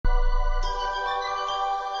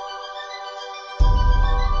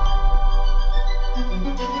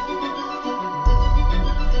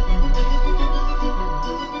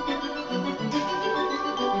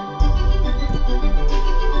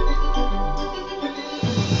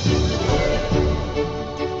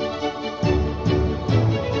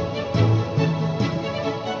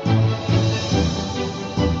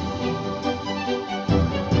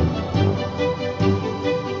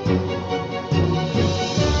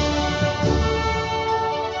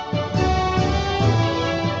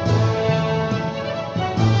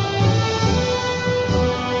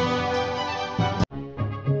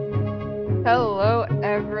Hello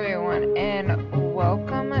everyone and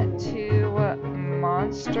welcome to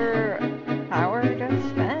Monster Tower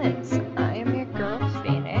Defense. I am your girl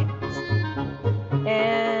Phoenix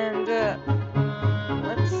and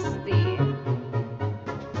let's see.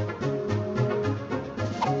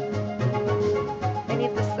 I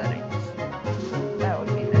need the settings. That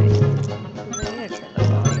would be nice. 'Cause I need to turn the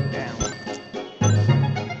volume down.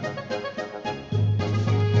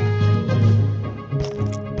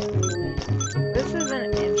 This is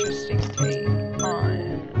an interesting take on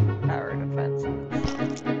tower defenses.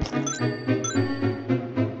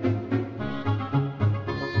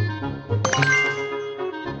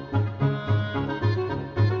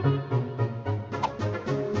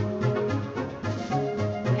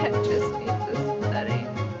 I just need this setting.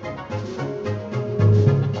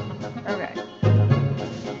 Okay.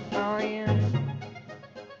 Volume.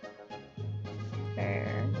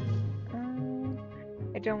 There.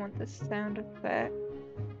 I don't want the sound effect.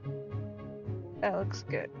 That looks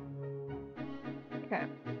good. Okay.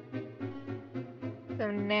 So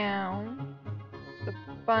now, the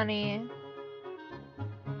bunny.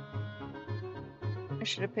 I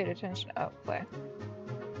should have paid attention. Oh, play.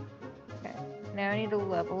 Okay. Now I need to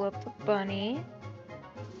level up the bunny.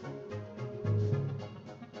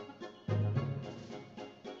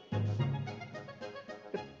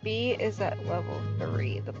 The bee is at level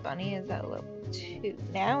 3. The bunny is at level 2.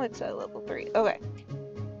 Now it's at level 3. Okay.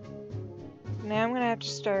 Now I'm gonna have to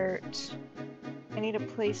start. I need to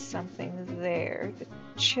place something there. The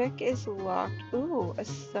chick is locked. Ooh, a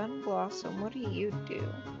sun blossom. What do you do?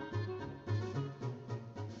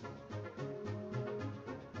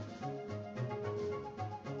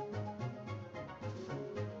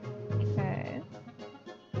 Okay.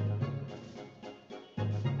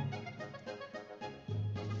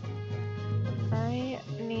 I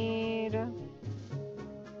need...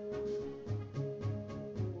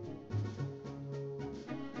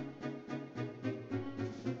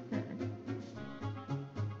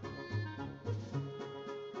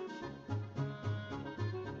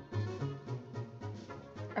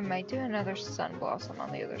 I might do another sun blossom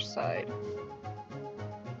on the other side.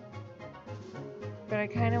 But I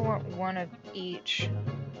kind of want one of each.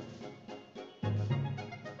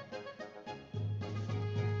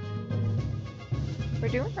 We're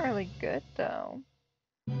doing really good though.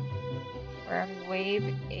 We're on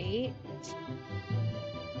wave 8.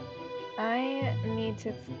 I need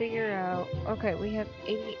to figure out... Okay, we have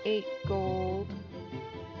 88 gold.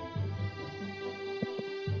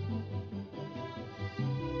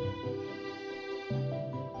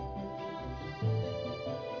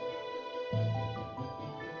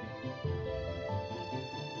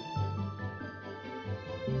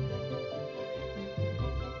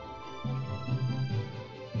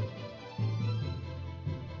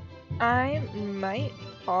 I might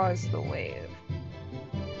pause the wave.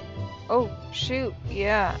 Oh, shoot.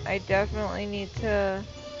 Yeah, I definitely need to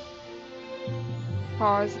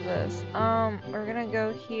pause this. We're gonna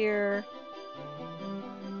go here.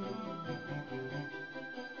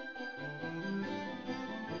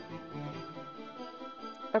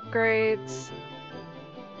 Upgrades.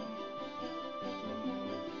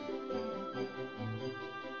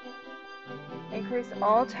 Increase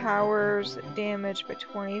all towers damage by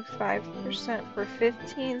 25% for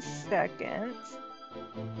 15 seconds.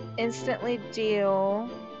 Instantly deal...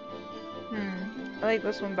 I like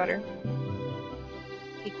this one better.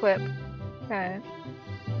 Equip. Okay.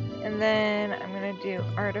 And then I'm gonna do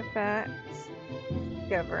artifacts.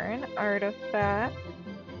 Govern. Artifact.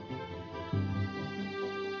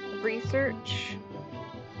 Research.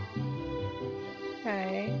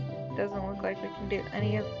 Okay. Doesn't look like we can do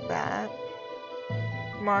any of that.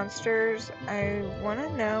 Monsters. I want to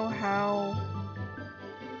know how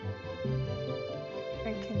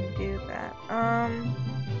I can do that.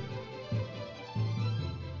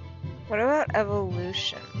 What about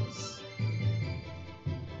evolutions?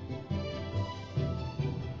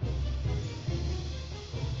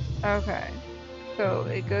 Okay. So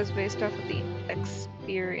it goes based off of the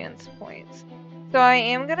experience points. So I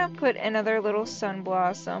am gonna put another little sun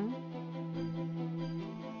blossom.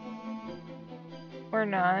 Or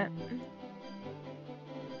not.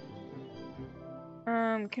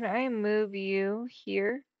 Can I move you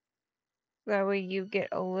here? That way you get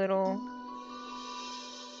a little...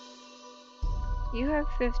 You have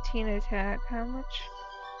 15 attack. How much?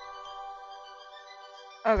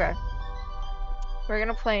 Okay. We're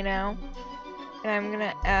gonna play now. And I'm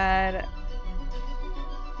gonna add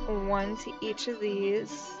 1 to each of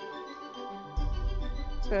these.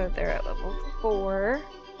 So they're at level 4.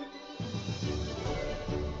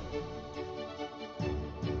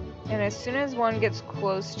 And as soon as one gets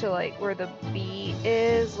close to like where the B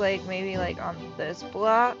is, like maybe like on this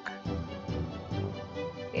block,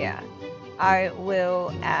 yeah, I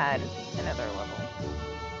will add another level.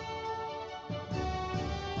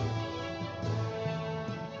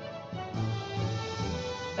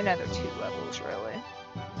 Another 2 levels, really.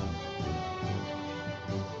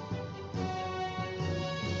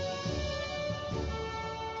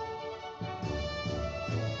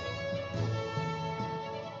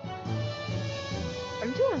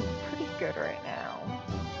 I'm doing pretty good right now.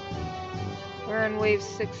 We're in wave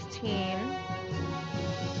 16.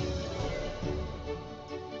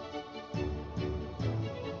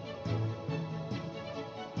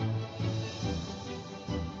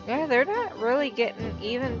 Yeah, they're not really getting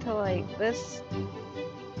even to like this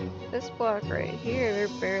block right here.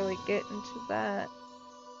 They're barely getting to that.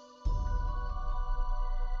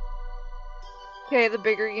 Okay, the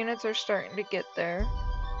bigger units are starting to get there.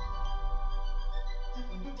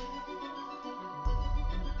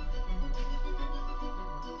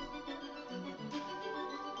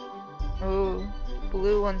 Ooh, the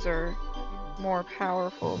blue ones are more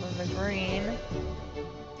powerful than the green.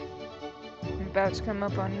 I'm about to come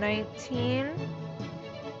up on 19.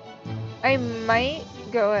 I might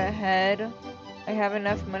go ahead. I have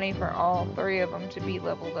enough money for all 3 of them to be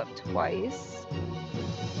leveled up twice.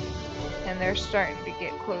 And they're starting to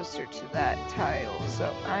get closer to that tile.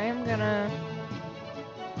 So I'm gonna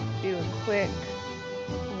do a quick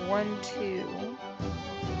 1, 2.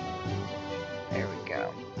 There we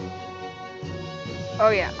go. Oh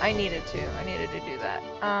yeah, I needed to do that.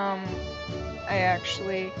 I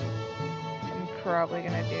actually am probably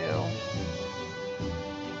gonna do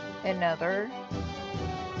another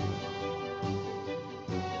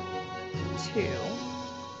 2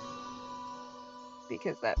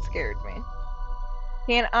 because that scared me.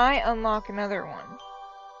 Can I unlock another one?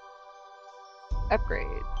 Upgrade.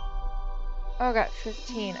 Oh, I got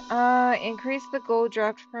 15. Increase the gold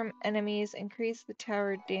dropped from enemies, increase the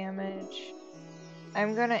tower damage.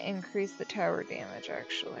 I'm gonna increase the tower damage,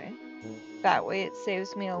 actually. That way it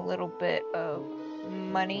saves me a little bit of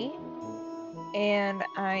money. And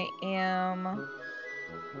I am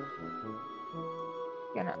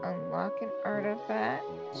gonna unlock an artifact.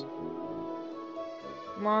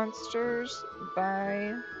 Monsters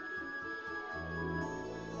by...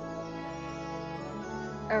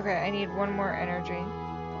 Okay, I need 1 more energy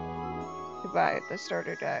to buy the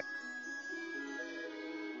starter deck.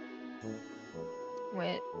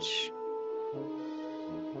 Which...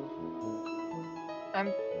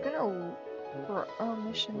 I'm gonna... For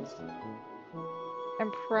missions.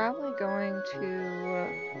 I'm probably going to...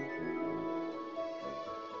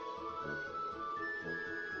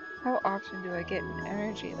 How often do I get an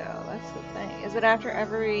energy, though? That's the thing. Is it after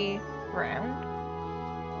every round?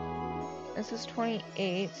 This is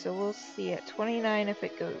 28, so we'll see at 29 if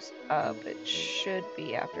it goes up. It should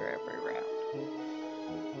be after every round.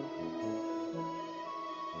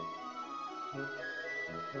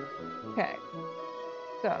 Okay.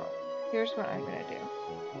 So, here's what I'm gonna do.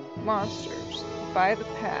 Monsters. Buy the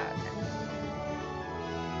pack.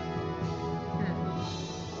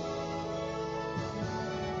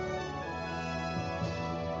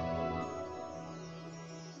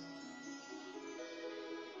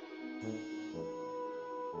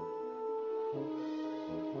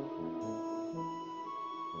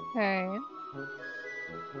 Okay.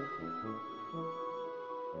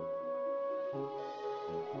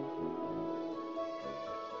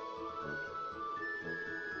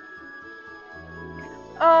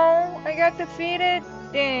 Oh, I got defeated?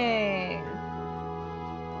 Dang.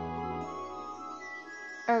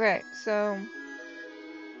 Okay, so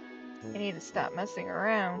I need to stop messing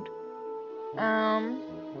around.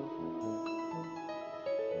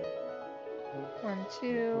 1,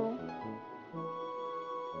 2.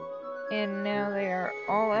 And now they are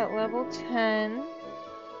all at level 10.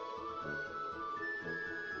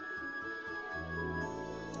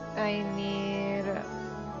 I need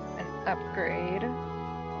an upgrade.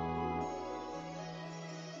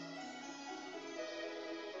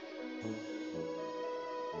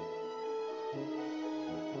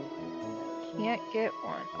 Can't get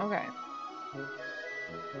one. Okay.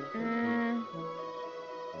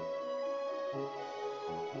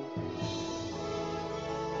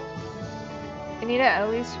 I need to at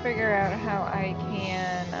least figure out how I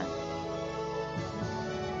can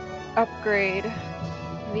upgrade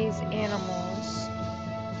these animals.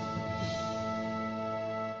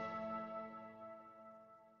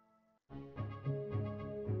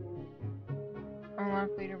 Unlock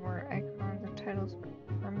leaderboard icons and titles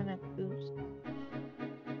for permanent boost.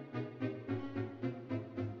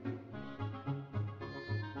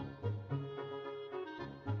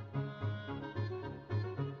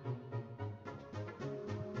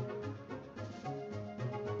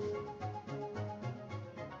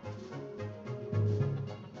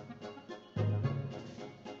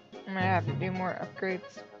 I'm gonna have to do more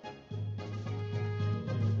upgrades.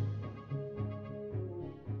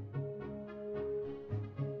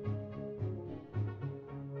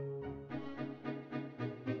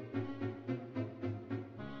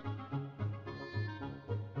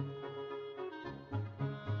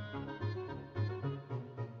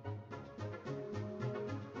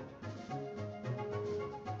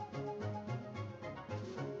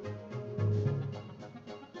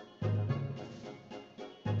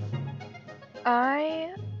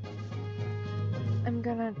 I'm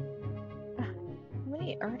gonna... How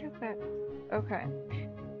many artifacts? Okay.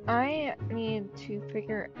 I need to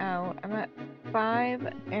figure out... I'm at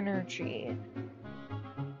 5 energy.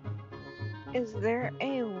 Is there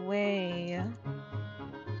a way...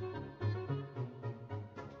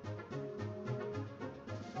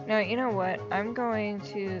 No, you know what? I'm going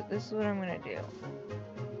to... This is what I'm gonna do.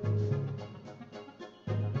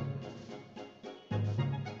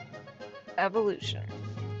 Evolution.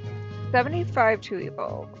 75 to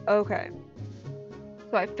evolve. Okay.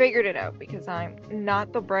 So I figured it out because I'm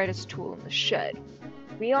not the brightest tool in the shed.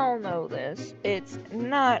 We all know this. It's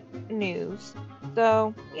not news.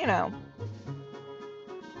 So, you know.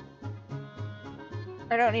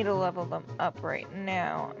 I don't need to level them up right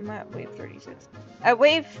now. I'm at wave 36. At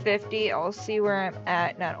wave 50, I'll see where I'm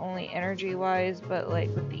at, not only energy-wise, but like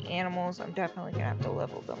with the animals. I'm definitely gonna have to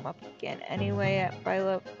level them up again anyway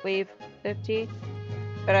by wave 50.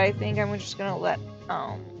 But I think I'm just gonna let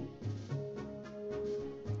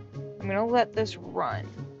this run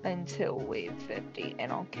until wave 50,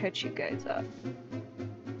 and I'll catch you guys up.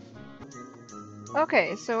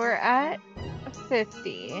 Okay, so we're at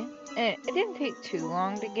 50, and it didn't take too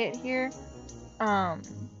long to get here. I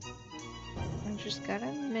just got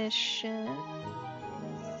a mission.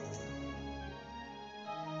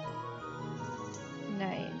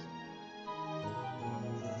 Nice.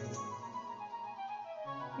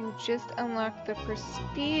 You just unlocked the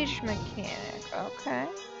prestige mechanic. Okay.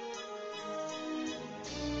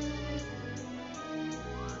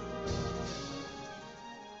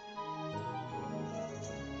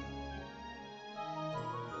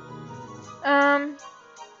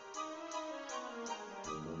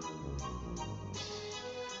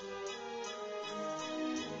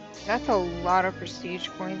 That's a lot of prestige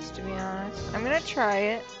points, to be honest. I'm gonna try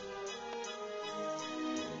it.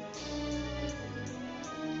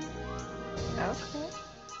 Okay.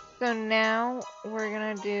 So now we're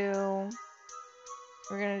gonna do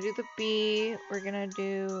the bee, we're gonna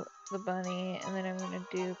do the bunny, and then I'm gonna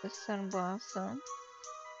do the sun blossom.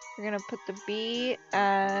 We're gonna put the bee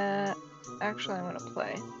at... Actually, I'm gonna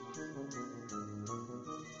play.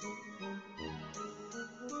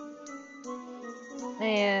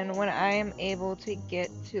 And when I am able to get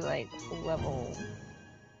to like level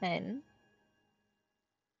 10,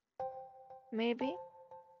 maybe,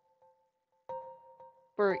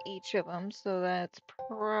 for each of them, so that's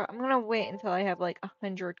I'm gonna wait until I have like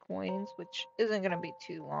 100 coins, which isn't gonna be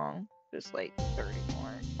too long, just like 30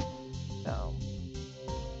 more. So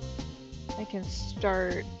I can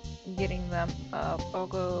start getting them up. I'll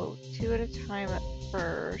go 2 at a time at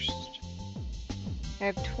first. I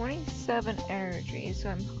have 27 energy, so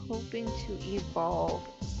I'm hoping to evolve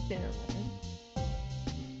soon.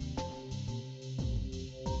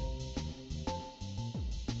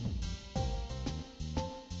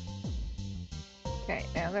 Okay,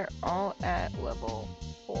 now they're all at level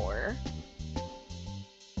 4.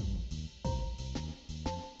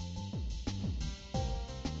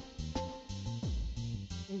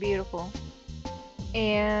 Beautiful.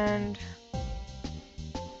 And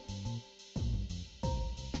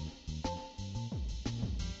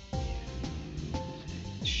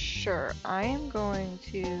sure, I am going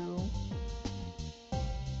to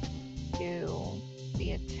do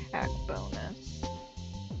the attack bonus.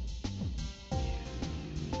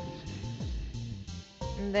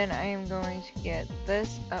 And then I am going to get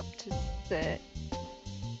this up to 6.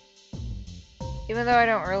 Even though I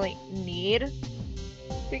don't really need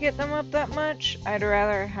to get them up that much, I'd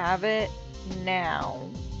rather have it now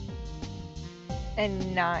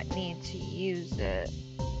and not need to use it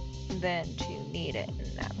than to need it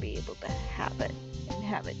and not be able to have it and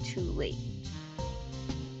have it too late.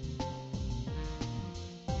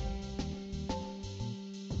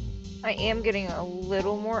 I am getting a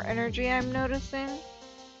little more energy, I'm noticing.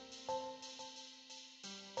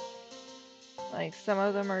 Like some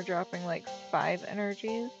of them are dropping like 5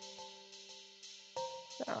 energies.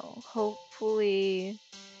 So hopefully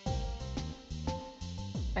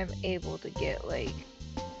I'm able to get like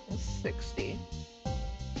 60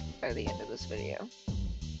 by the end of this video.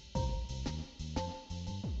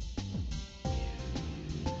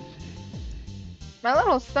 My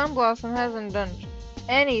little Sun Blossom hasn't done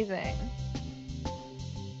anything.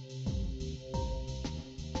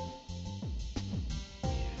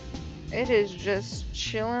 It is just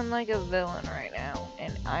chilling like a villain right now,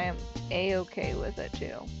 and I am a-okay with it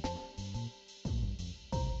too.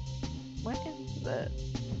 What is this?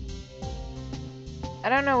 I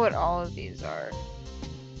don't know what all of these are.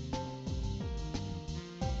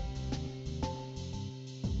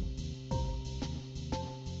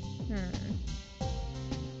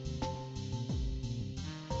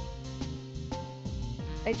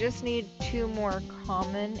 I just need 2 more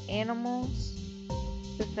common animals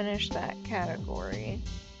to finish that category.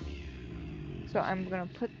 So I'm gonna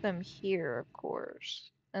put them here, of course.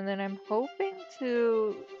 And then I'm hoping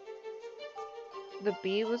to... The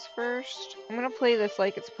bee was first. I'm gonna play this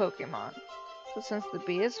like it's Pokemon. So since the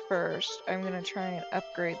bee is first, I'm gonna try and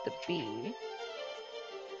upgrade the bee.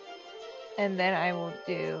 And then I will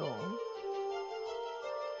do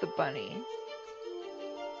the bunny.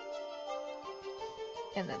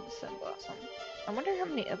 And then the Sun Blossom. I wonder how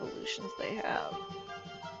many evolutions they have.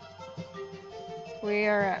 We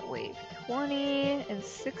are at wave 20 and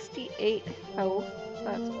 68 health.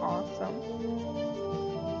 That's awesome.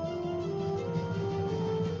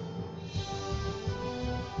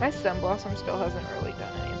 My Sun Blossom still hasn't really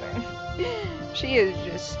done anything. She is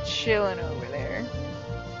just chilling over there.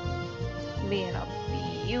 Being a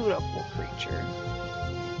beautiful creature.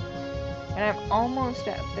 And I'm almost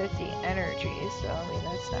at 50 energy, so I mean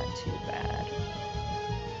that's not too bad.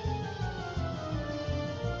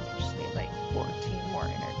 Just need like 14 more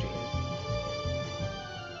energies.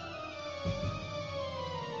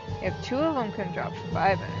 If 2 of them can drop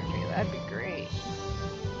 5 energy, that'd be great.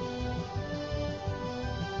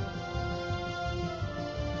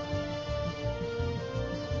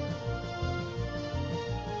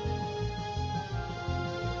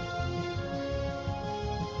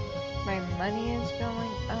 My money is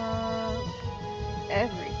going up.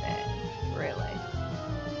 Everything, really.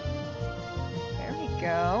 There we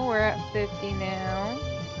go. We're at 50 now.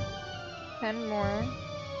 10 more.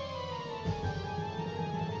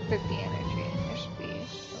 50 energy. There should be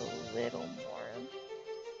a little more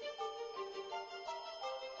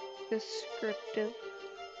descriptive.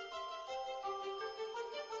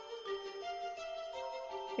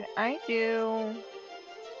 Can I do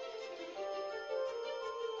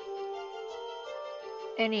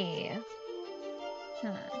any?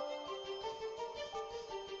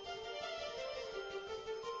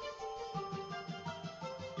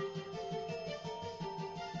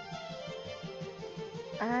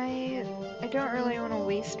 I don't really want to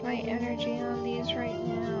waste my energy on these right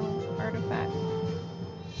now. Artifact.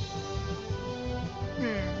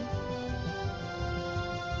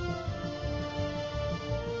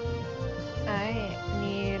 I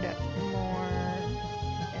need more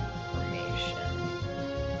information.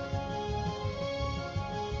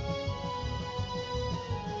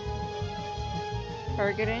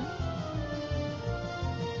 Targeting.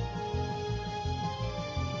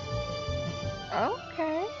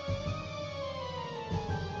 Okay.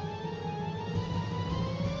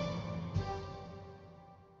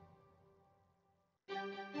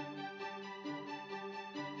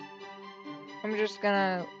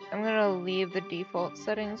 I'm gonna leave the default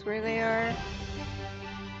settings where they are.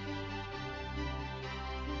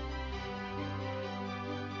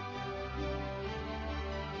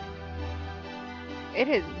 It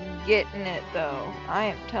is getting it though. I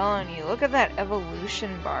am telling you, look at that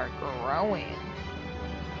evolution bar growing.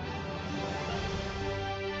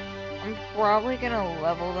 I'm probably gonna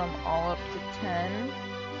level them all up to 10.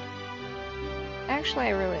 Actually,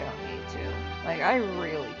 I really don't need to. Like, I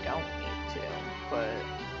really don't need to, but...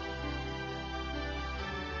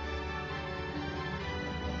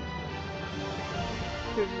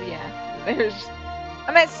 yeah,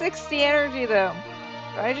 I'm at 60 energy though.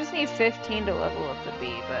 So I just need 15 to level up the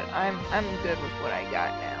bee, but I'm good with what I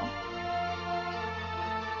got now.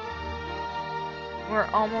 We're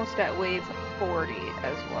almost at wave 40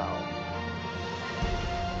 as well.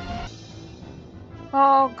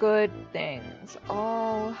 All good things.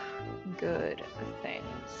 All good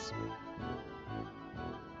things.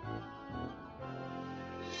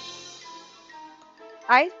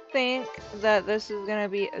 I think that this is going to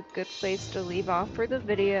be a good place to leave off for the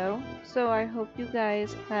video. So I hope you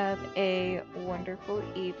guys have a wonderful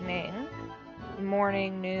evening,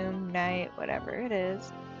 morning, noon, night, whatever it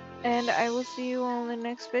is. And I will see you all in the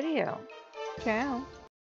next video. Ciao.